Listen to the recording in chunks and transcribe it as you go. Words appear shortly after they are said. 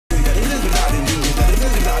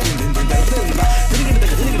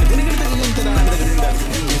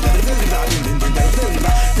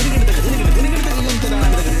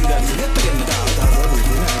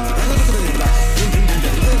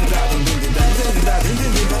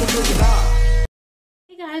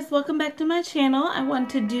guys, welcome back to my channel. I want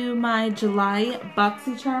to do my July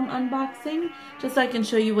Boxycharm unboxing just so I can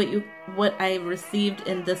show you what I received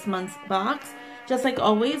in this month's box. Just like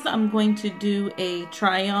always, I'm going to do a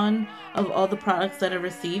try-on of all the products that I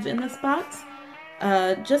received in this box.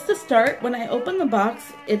 Just to start, when I open the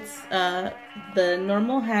box, it's the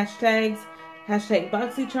normal hashtags, hashtag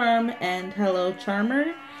Boxycharm and Hello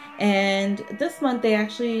Charmer. And this month they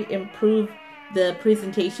actually improved the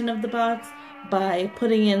presentation of the box by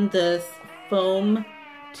putting in this foam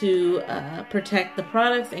to protect the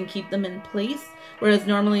products and keep them in place, whereas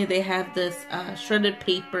normally they have this shredded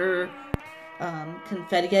paper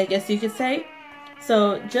confetti, I guess you could say.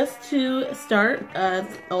 So just to start, as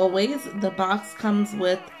always, the box comes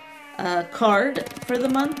with a card for the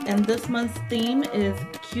month, and this month's theme is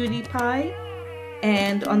Cutie Pie,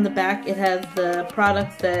 and on the back it has the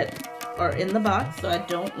products that are in the box, so I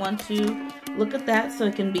don't want to look at that, so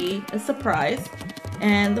it can be a surprise.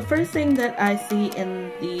 And the first thing that I see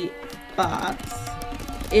in the box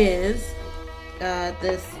is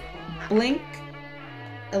this Blink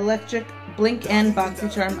and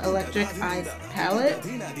Boxycharm Electric Eyes palette,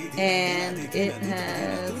 and it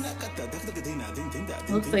has,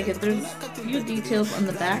 looks like there's a few details on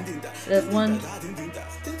the back. It has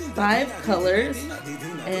 5 colors,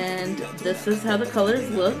 and this is how the colors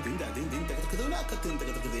look.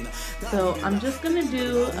 So I'm just going to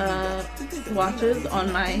do swatches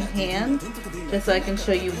on my hand just so I can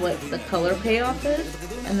show you what the color payoff is,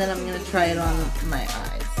 and then I'm going to try it on my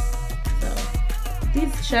eyes. So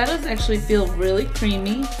these shadows actually feel really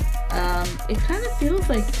creamy. It kind of feels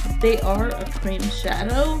like they are a cream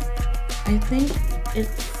shadow. I think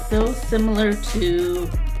it's so similar to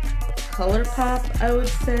ColourPop, I would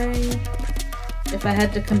say, if I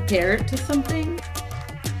had to compare it to something.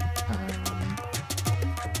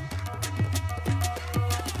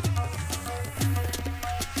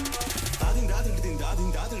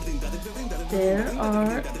 There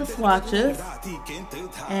are the swatches,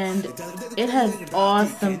 and it has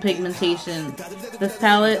awesome pigmentation. This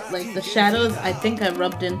palette, like the shadows, I think I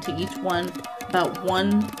rubbed into each one about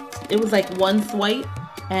it was like one swipe,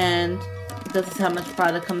 and this is how much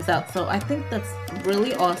product comes out. So I think that's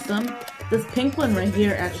really awesome. This pink one right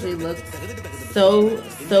here actually looks so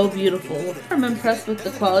beautiful. I'm impressed with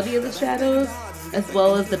the quality of the shadows as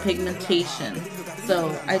well as the pigmentation.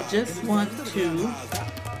 So I just want to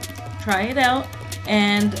try it out,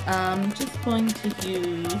 and I'm just going to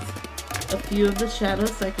use a few of the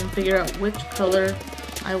shadows so I can figure out which color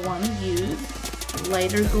I want to use.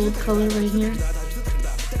 Lighter gold color right here.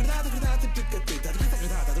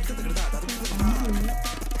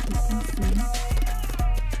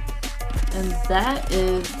 And that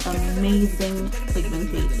is amazing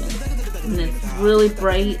pigmentation, and it's really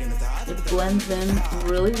bright. It blends in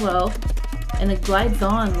really well, and it glides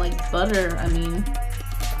on like butter. I mean,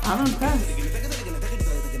 I'm impressed.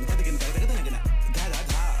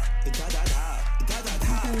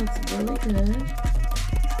 That looks really good.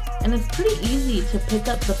 And it's pretty easy to pick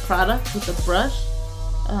up the product with a brush.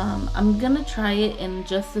 I'm gonna try it in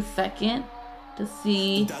just a second to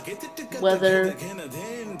see whether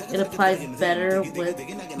it applies better with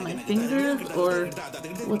my fingers or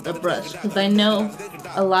with a brush, because I know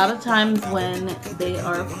a lot of times when they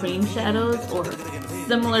are cream shadows or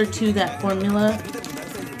similar to that formula,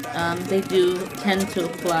 they do tend to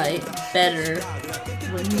apply better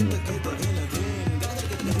when you use the brush.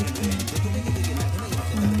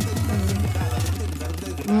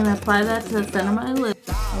 I'm going to apply that to the center of my lip.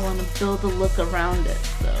 I want to build a look around it,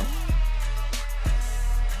 so.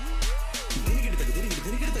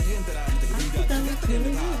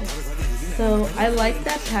 So I like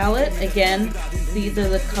that palette. Again, these are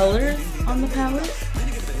the colors on the palette.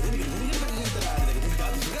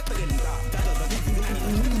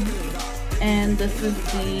 And this is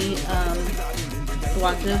the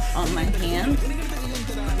swatches on my hand.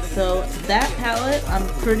 So that palette, I'm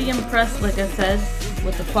pretty impressed, like I said,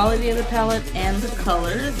 with the quality of the palette and the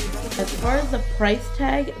colors. As far as the price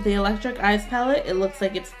tag, the Electric Eyes palette, it looks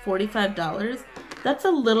like it's $45. That's a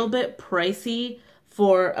little bit pricey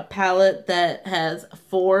for a palette that has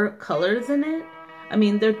 4 colors in it. I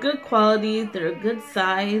mean, they're good quality, they're a good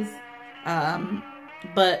size,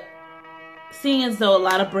 but seeing as though a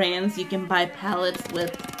lot of brands, you can buy palettes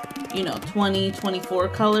with, 20, 24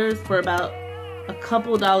 colors for about a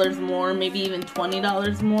couple dollars more, maybe even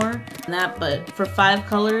 $20 more than that. But for 5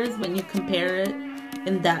 colors, when you compare it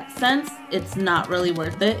in that sense, it's not really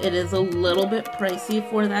worth it. It is a little bit pricey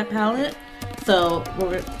for that palette. So,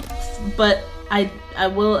 but I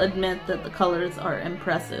will admit that the colors are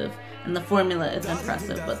impressive and the formula is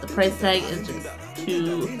impressive, but the price tag is just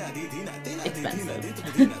too expensive.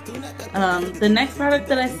 The next product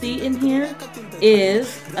that I see in here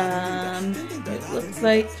is, it looks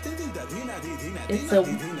like it's a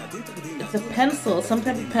pencil, some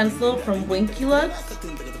type of pencil from Winky Lux.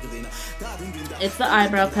 It's the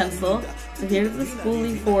eyebrow pencil. So here's the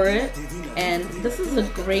spoolie for it, and this is a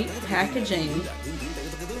great packaging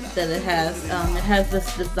that it has. It has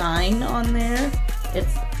this design on there.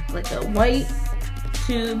 It's like a white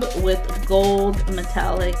tube with gold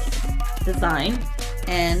metallic design,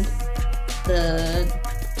 and the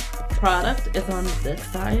product is on this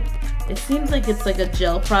side. It seems like it's like a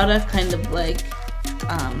gel product, kind of like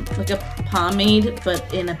a pomade,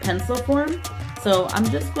 but in a pencil form. So I'm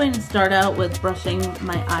just going to start out with brushing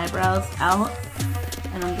my eyebrows out,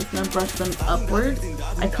 and I'm just going to brush them upwards.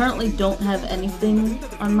 I currently don't have anything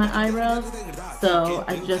on my eyebrows, so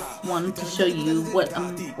I just wanted to show you what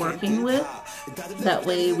I'm working with. That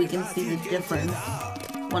way we can see the difference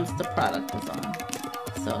once the product is on.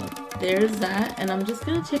 So there's that, and I'm just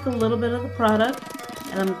going to take a little bit of the product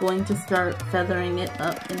and I'm going to start feathering it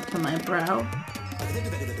up into my brow.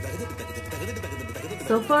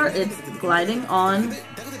 So far it's gliding on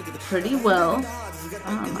pretty well.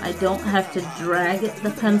 I don't have to drag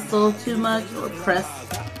the pencil too much or press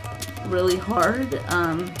really hard.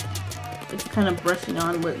 It's kind of brushing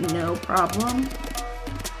on with no problem.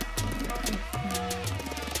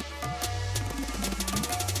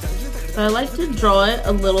 So I like to draw it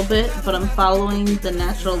a little bit, but I'm following the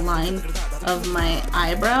natural line of my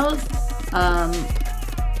eyebrows.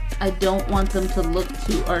 I don't want them to look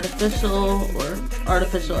too artificial or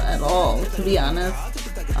artificial at all, to be honest.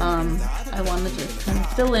 I want to just kind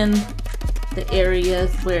of fill in the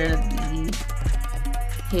areas where the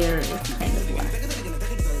hair is kind of black.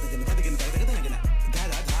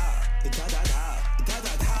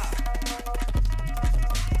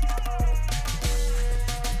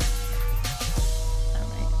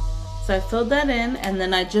 Alright, so I filled that in, and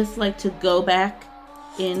then I just like to go back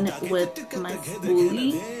in with my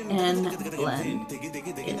spoolie and blend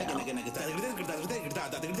it out.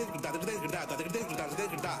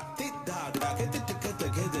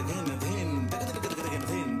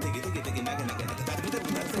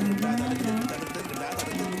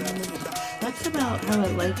 That's about how I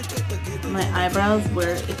like my eyebrows,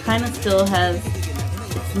 where it kind of still has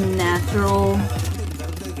its natural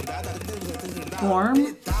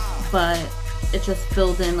form, but it just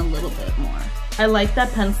filled in a little bit more. I like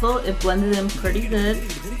that pencil. It blended in pretty good,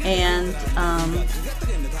 and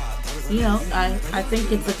you know, I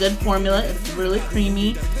think it's a good formula. It's really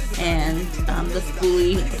creamy, and the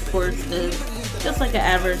spoolie, of course, is just like an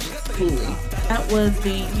average spoolie. That was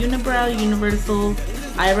the Unibrow Universal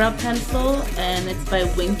Eyebrow Pencil, and it's by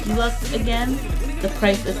Winky Lux again. The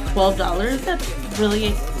price is $12. That's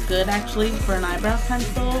really good, actually, for an eyebrow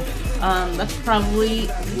pencil. That's probably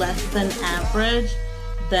less than average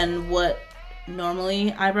than what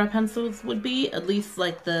normally eyebrow pencils would be, at least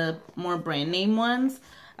like the more brand name ones.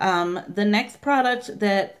 The next product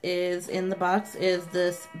that is in the box is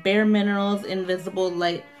this Bare Minerals Invisible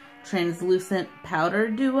Light Translucent Powder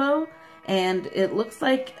Duo, and it looks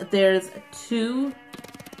like there's two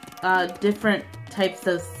different types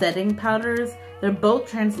of setting powders. They're both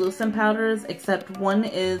translucent powders, except one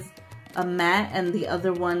is a matte and the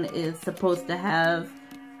other one is supposed to have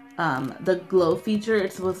the glow feature.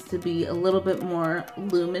 It's supposed to be a little bit more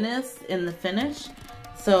luminous in the finish.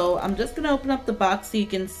 So I'm just going to open up the box so you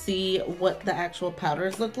can see what the actual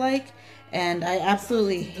powders look like. And I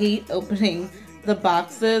absolutely hate opening the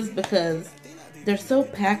boxes because they're so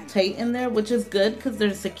packed tight in there, which is good because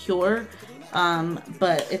they're secure.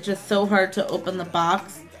 But it's just so hard to open the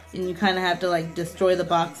box, and you kind of have to like destroy the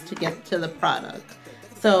box to get to the product.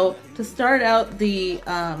 So to start out the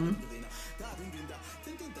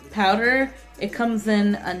powder, it comes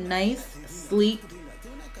in a nice sleek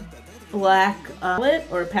black palette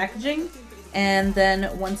or packaging, and then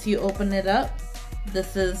once you open it up,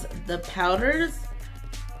 this is the powders.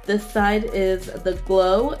 This side is the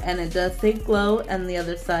glow, and it does say glow, and the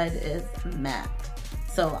other side is matte.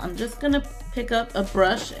 So I'm just gonna pick up a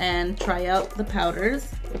brush and try out the powders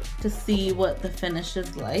to see what the finish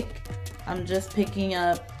is like. I'm just picking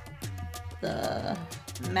up the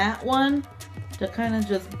matte one to kind of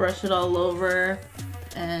just brush it all over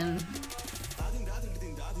and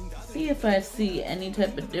see if I see any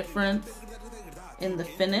type of difference in the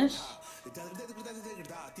finish.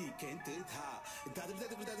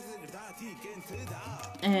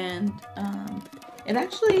 And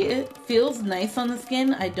it feels nice on the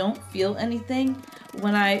skin. I don't feel anything.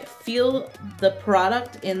 When I feel the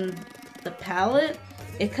product in the palette,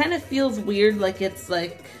 it kind of feels weird, like it's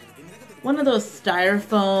like one of those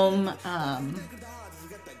styrofoam,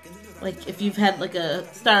 like if you've had like a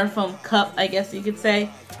styrofoam cup, I guess you could say,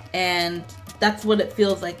 and that's what it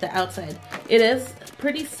feels like, the outside. It is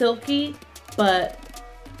pretty silky, but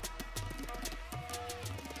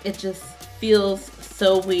it just feels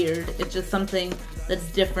so weird. It's just something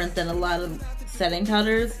that's different than a lot of setting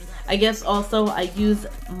powders. I guess also I use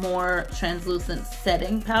more translucent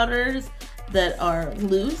setting powders that are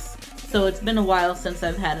loose, so it's been a while since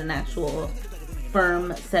I've had an actual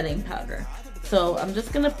firm setting powder. So I'm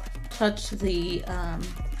just gonna touch the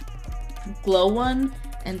glow one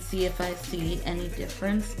and see if I see any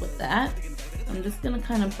difference with that. I'm just gonna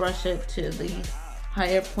kind of brush it to the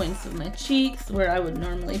higher points of my cheeks where I would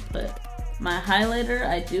normally put my highlighter.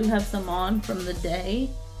 I do have some on from the day,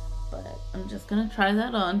 but I'm just gonna try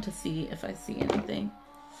that on to see if I see anything.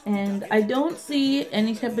 And I don't see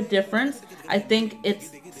any type of difference. I think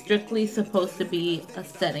it's strictly supposed to be a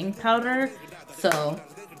setting powder, so.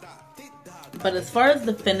 But as far as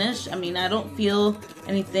the finish, I mean, I don't feel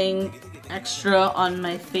anything extra on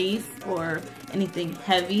my face or anything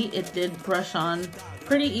heavy. It did brush on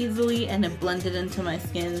pretty easily and it blended into my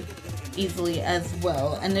skin easily as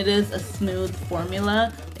well. And it is a smooth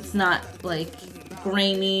formula. It's not like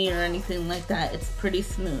grainy or anything like that. It's pretty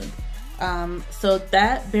smooth. So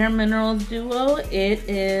that Bare Minerals Duo, it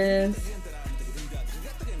is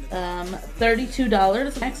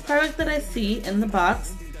 $32. The next product that I see in the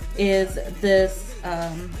box is this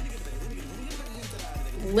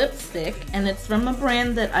lipstick, and it's from a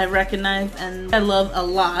brand that I recognize and I love a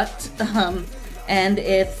lot, and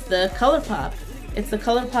it's the ColourPop. It's the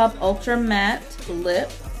ColourPop Ultra Matte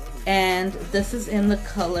Lip, and this is in the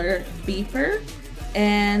color Beeper.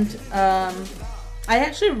 And I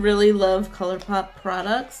actually really love ColourPop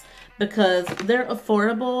products because they're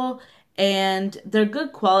affordable and they're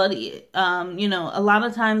good quality. You know, a lot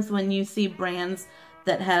of times when you see brands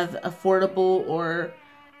that have affordable or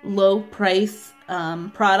low price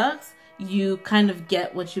products, you kind of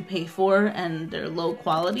get what you pay for and they're low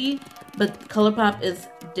quality. But ColourPop is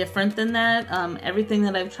different than that. Everything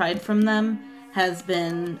that I've tried from them has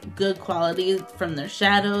been good quality, from their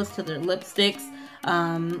shadows to their lipsticks.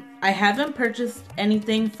 I haven't purchased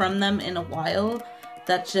anything from them in a while.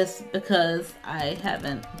 That's just because I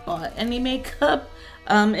haven't bought any makeup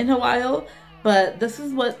in a while. But this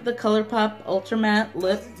is what the ColourPop Ultra Matte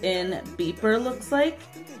Lip in Beeper looks like.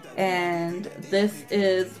 And this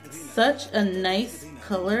is such a nice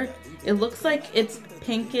color. It looks like it's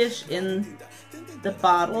pinkish in the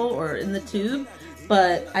bottle or in the tube,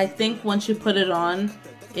 but I think once you put it on,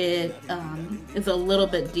 it is a little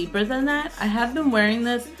bit deeper than that. I have been wearing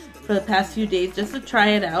this for the past few days just to try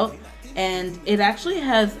it out, and it actually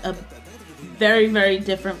has a very, very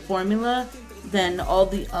different formula than all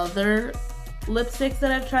the other lipsticks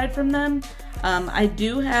that I've tried from them. I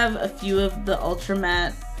do have a few of the Ultra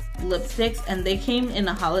Matte lipsticks, and they came in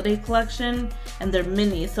a holiday collection and they're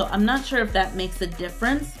mini, so I'm not sure if that makes a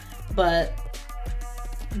difference, but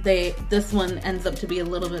this one ends up to be a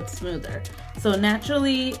little bit smoother. So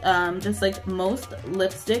naturally, just like most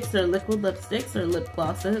lipsticks or liquid lipsticks or lip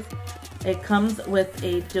glosses, it comes with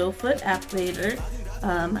a doe foot applicator.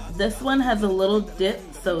 This one has a little dip,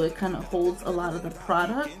 so it kind of holds a lot of the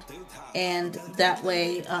product, and that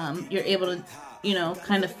way you're able to, you know,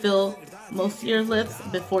 kind of fill most of your lips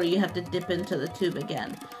before you have to dip into the tube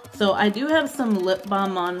again. So I do have some lip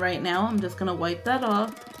balm on right now. I'm just gonna wipe that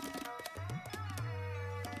off.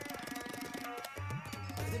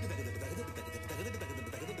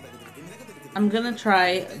 I'm gonna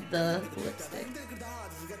try the lipstick.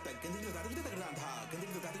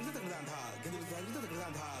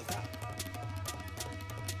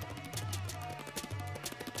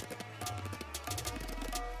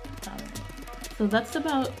 So that's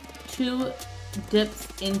about 2 dips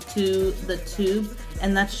into the tube,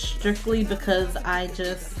 and that's strictly because I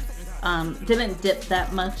just didn't dip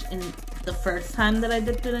that much in the first time that I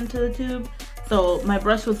dipped it into the tube. So my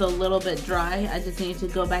brush was a little bit dry. I just need to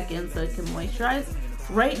go back in so it can moisturize.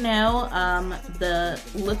 Right now, the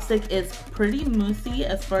lipstick is pretty moussey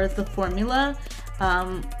as far as the formula.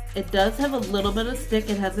 It does have a little bit of stick.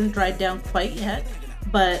 It hasn't dried down quite yet,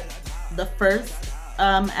 but the first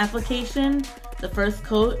application, the first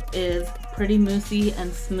coat is pretty moussey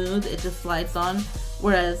and smooth. It just slides on.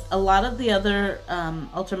 Whereas a lot of the other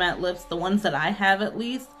Ultra Matte lips, the ones that I have at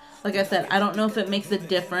least, like I said, I don't know if it makes a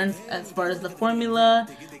difference as far as the formula,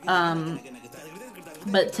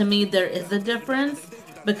 but to me there is a difference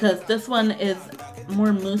because this one is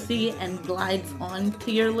more moussey and glides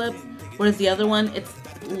onto your lips, whereas the other one,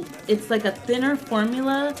 it's like a thinner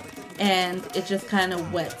formula and it just kind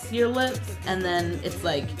of wets your lips, and then it's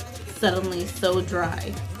like suddenly so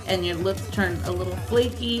dry and your lips turn a little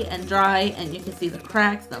flaky and dry, and you can see the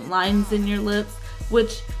cracks, the lines in your lips,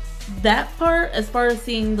 which that part, as far as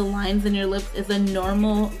seeing the lines in your lips, is a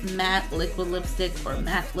normal matte liquid lipstick or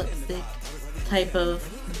matte lipstick type of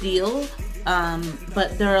deal.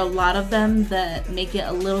 But there are a lot of them that make it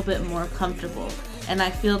a little bit more comfortable, and I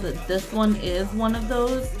feel that this one is one of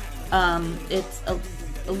those. It's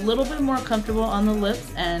a little bit more comfortable on the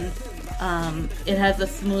lips, and it has a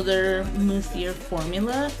smoother, moussier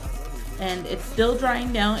formula, and it's still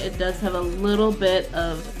drying down. It does have a little bit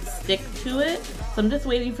of stick to it, so I'm just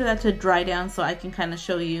waiting for that to dry down so I can kind of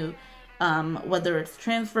show you whether it's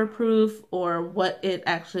transfer proof or what it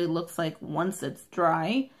actually looks like once it's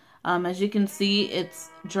dry. As you can see,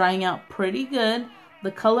 it's drying out pretty good.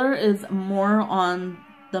 The color is more on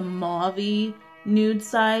the mauve-y nude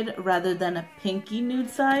side rather than a pinky nude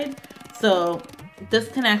side, so this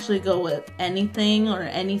can actually go with anything or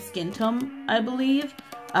any skin tone, I believe,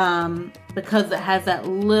 because it has that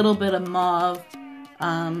little bit of mauve,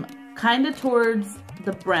 kind of towards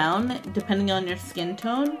the brown, depending on your skin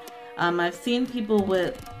tone. I've seen people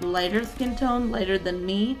with lighter skin tone, lighter than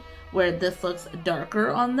me, where this looks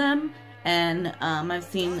darker on them, and I've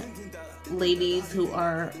seen ladies who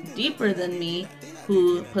are deeper than me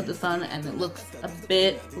who put this on and it looks a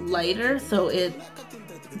bit lighter, so it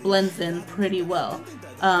blends in pretty well.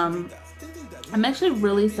 I'm actually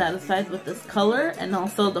really satisfied with this color and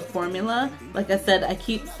also the formula. Like I said, I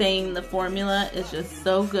keep saying the formula is just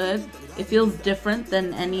so good. It feels different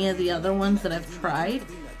than any of the other ones that I've tried,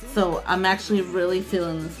 so I'm actually really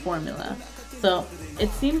feeling this formula. So it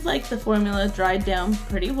seems like the formula dried down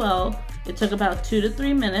pretty well. It took about 2 to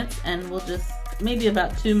 3 minutes, and we'll just, maybe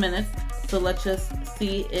about 2 minutes. So let's just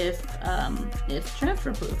see if it's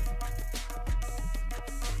transfer proof.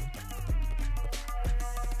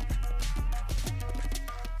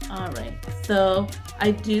 Alright, so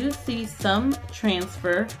I do see some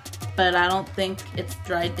transfer, but I don't think it's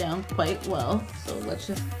dried down quite well. So let's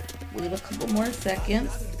just wait a couple more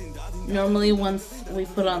seconds. Normally once we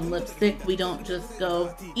put on lipstick, we don't just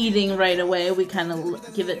go eating right away. We kind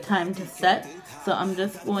of give it time to set. So I'm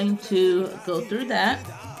just going to go through that.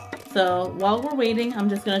 So while we're waiting, I'm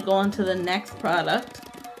just going to go on to the next product,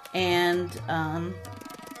 and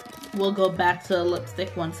we'll go back to the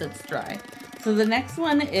lipstick once it's dry. So the next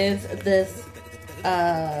one is this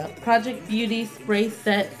Project Beauty Spray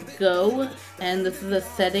Set Go, and this is a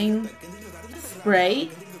setting spray.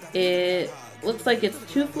 It looks like it's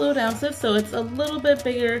 2 fluid ounces, so it's a little bit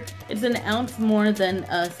bigger. It's an ounce more than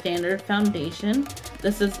a standard foundation.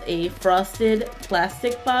 This is a frosted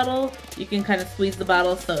plastic bottle. You can kind of squeeze the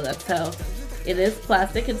bottle, so that's how it is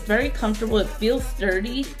plastic. It's very comfortable, it feels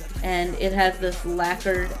sturdy, and it has this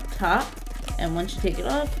lacquered top. And once you take it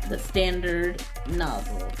off, the standard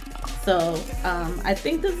nozzle. So I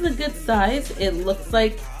think this is a good size. It looks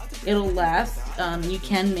like it'll last. You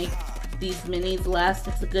can make these minis last.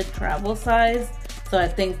 It's a good travel size, so I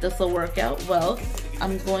think this will work out well.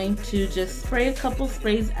 I'm going to just spray a couple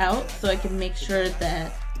sprays out so I can make sure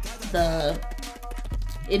that the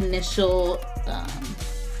initial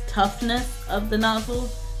toughness of the nozzle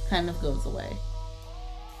kind of goes away.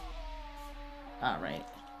 Alright,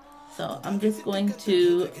 so I'm just going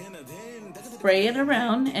to spray it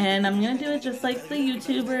around, and I'm going to do it just like the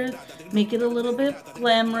YouTubers, make it a little bit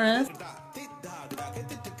glamorous.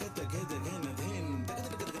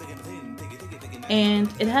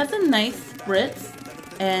 And it has a nice spritz,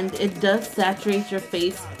 and it does saturate your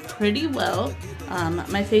face pretty well.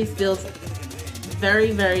 My face feels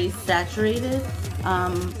very, very saturated.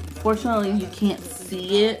 Fortunately, you can't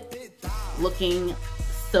see it looking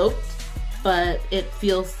soaked, but it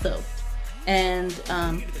feels soaked. And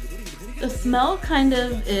the smell kind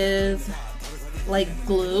of is like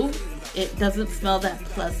glue. It doesn't smell that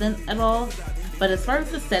pleasant at all. But as far as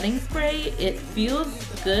the setting spray, it feels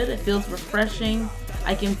good. It feels refreshing.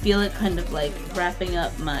 I can feel it kind of like wrapping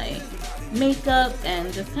up my makeup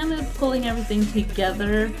and just kind of pulling everything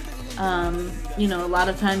together. You know, a lot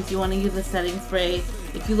of times you want to use a setting spray.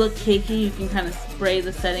 If you look cakey, you can kind of spray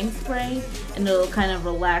the setting spray and it'll kind of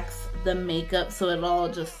relax the makeup so it all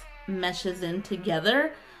just meshes in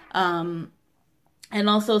together. And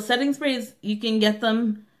also setting sprays, you can get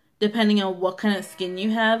them depending on what kind of skin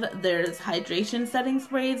you have. There's hydration setting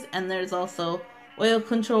sprays, and there's also oil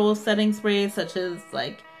control setting sprays such as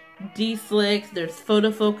like D-Slick. There's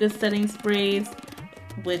photo focus setting sprays,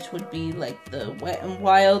 which would be like the Wet n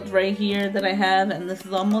Wild right here that I have, and this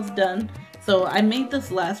is almost done. So I made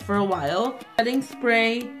this last for a while. Setting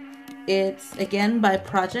spray, it's again by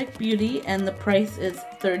Project Beauty, and the price is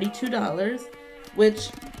 $32,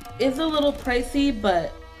 which is a little pricey,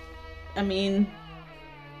 but I mean,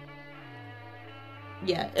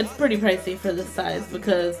 yeah, it's pretty pricey for this size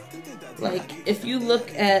because, like, if you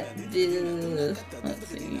look at the, let's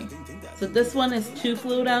see, so this one is 2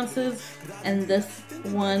 fluid ounces, and this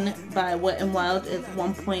one by Wet n Wild is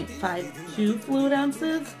 1.52 fluid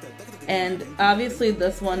ounces, and obviously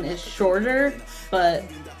this one is shorter, but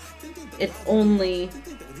it's only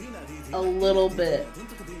a little bit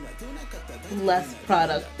less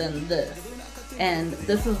product than this. And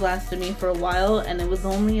this has lasted me for a while, and it was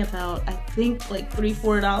only about, I think, like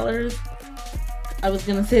 $3-4. I was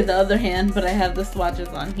gonna say the other hand, but I have the swatches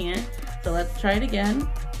on here. So let's try it again.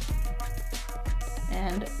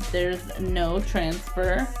 And there's no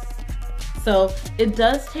transfer. So it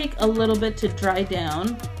does take a little bit to dry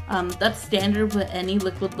down. That's standard with any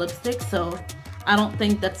liquid lipstick, so I don't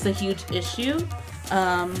think that's a huge issue.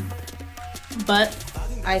 But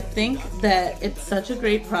I think that it's such a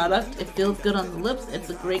great product. It feels good on the lips. It's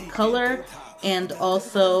a great color, and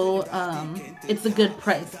also it's a good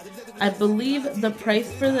price. I believe the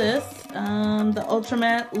price for this, the Ultra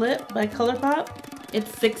Matte Lip by ColourPop,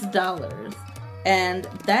 it's $6. And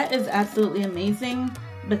that is absolutely amazing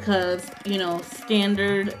because, you know,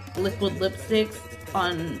 standard liquid lipsticks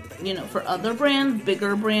on, you know, for other brands,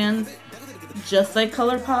 bigger brands, just like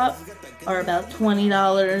ColourPop, are about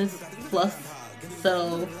 $20 plus.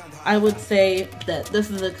 So I would say that this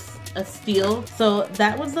is a steal. So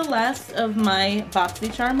that was the last of my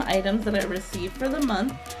Boxycharm items that I received for the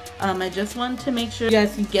month. I just wanted to make sure you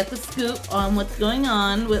guys can get the scoop on what's going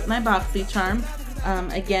on with my Boxycharm.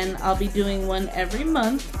 Again, I'll be doing one every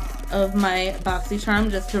month of my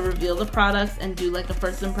Boxycharm just to reveal the products and do like a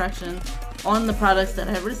first impression on the products that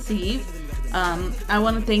I've received. I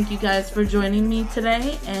want to thank you guys for joining me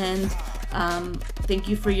today, and thank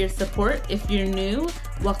you for your support. If you're new,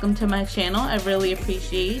 welcome to my channel. I really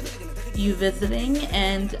appreciate you visiting,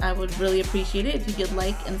 and I would really appreciate it if you could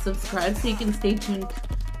like and subscribe so you can stay tuned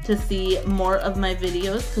to see more of my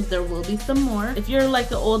videos, because there will be some more. If you're like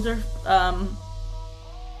an older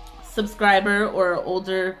subscriber or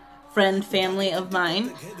older friend, family of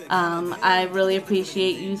mine, I really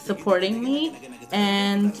appreciate you supporting me,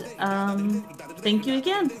 and thank you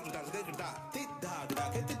again.